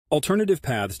Alternative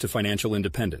paths to financial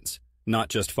independence, not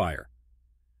just FIRE.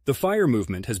 The FIRE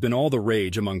movement has been all the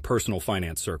rage among personal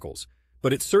finance circles,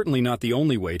 but it's certainly not the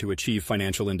only way to achieve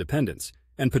financial independence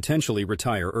and potentially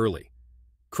retire early.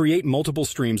 Create multiple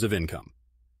streams of income.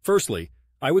 Firstly,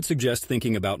 I would suggest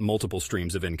thinking about multiple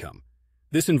streams of income.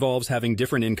 This involves having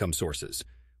different income sources,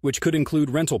 which could include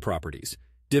rental properties,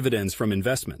 dividends from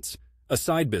investments, a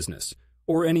side business,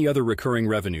 or any other recurring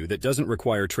revenue that doesn't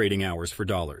require trading hours for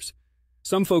dollars.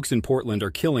 Some folks in Portland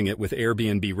are killing it with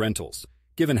Airbnb rentals,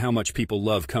 given how much people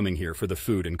love coming here for the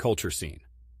food and culture scene.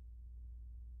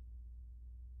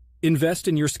 Invest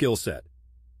in your skill set.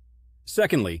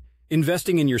 Secondly,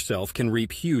 investing in yourself can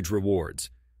reap huge rewards.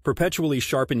 Perpetually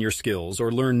sharpen your skills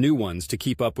or learn new ones to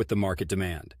keep up with the market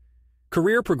demand.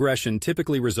 Career progression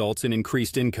typically results in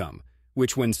increased income,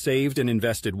 which when saved and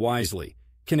invested wisely,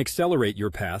 can accelerate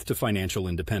your path to financial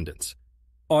independence.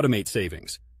 Automate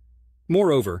savings.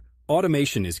 Moreover,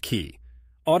 automation is key.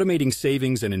 Automating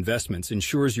savings and investments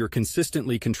ensures you're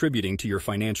consistently contributing to your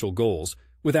financial goals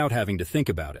without having to think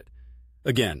about it.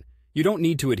 Again, you don't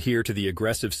need to adhere to the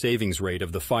aggressive savings rate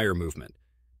of the FIRE movement.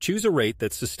 Choose a rate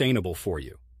that's sustainable for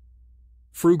you.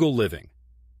 Frugal living.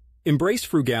 Embrace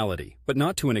frugality, but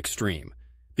not to an extreme.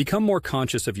 Become more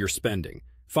conscious of your spending.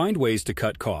 Find ways to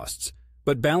cut costs,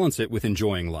 but balance it with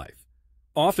enjoying life.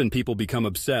 Often people become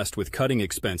obsessed with cutting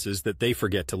expenses that they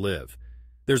forget to live.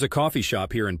 There's a coffee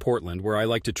shop here in Portland where I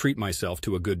like to treat myself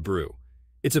to a good brew.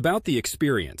 It's about the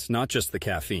experience, not just the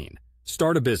caffeine.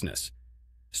 Start a business.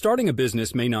 Starting a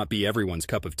business may not be everyone's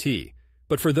cup of tea,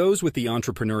 but for those with the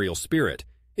entrepreneurial spirit,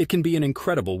 it can be an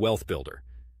incredible wealth builder.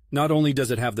 Not only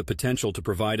does it have the potential to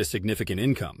provide a significant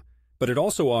income, but it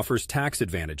also offers tax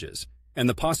advantages and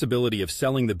the possibility of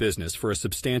selling the business for a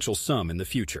substantial sum in the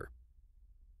future.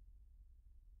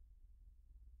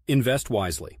 Invest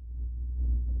wisely.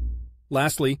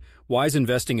 Lastly, wise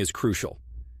investing is crucial.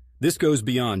 This goes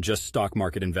beyond just stock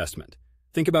market investment.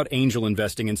 Think about angel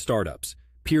investing in startups,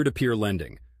 peer-to-peer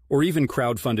lending, or even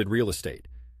crowd-funded real estate.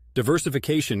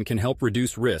 Diversification can help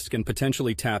reduce risk and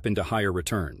potentially tap into higher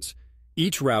returns.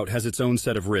 Each route has its own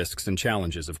set of risks and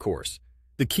challenges, of course.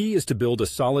 The key is to build a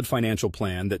solid financial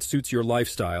plan that suits your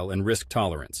lifestyle and risk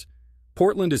tolerance.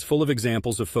 Portland is full of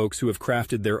examples of folks who have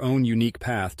crafted their own unique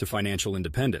path to financial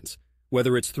independence,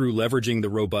 whether it's through leveraging the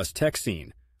robust tech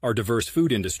scene, our diverse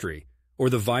food industry, or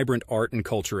the vibrant art and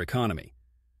culture economy.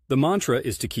 The mantra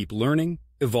is to keep learning,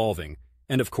 evolving,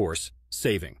 and of course,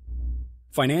 saving.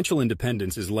 Financial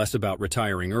independence is less about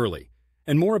retiring early,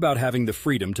 and more about having the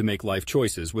freedom to make life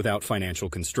choices without financial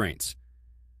constraints.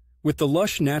 With the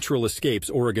lush natural escapes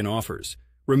Oregon offers,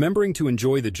 remembering to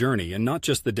enjoy the journey and not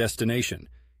just the destination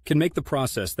can make the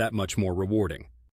process that much more rewarding.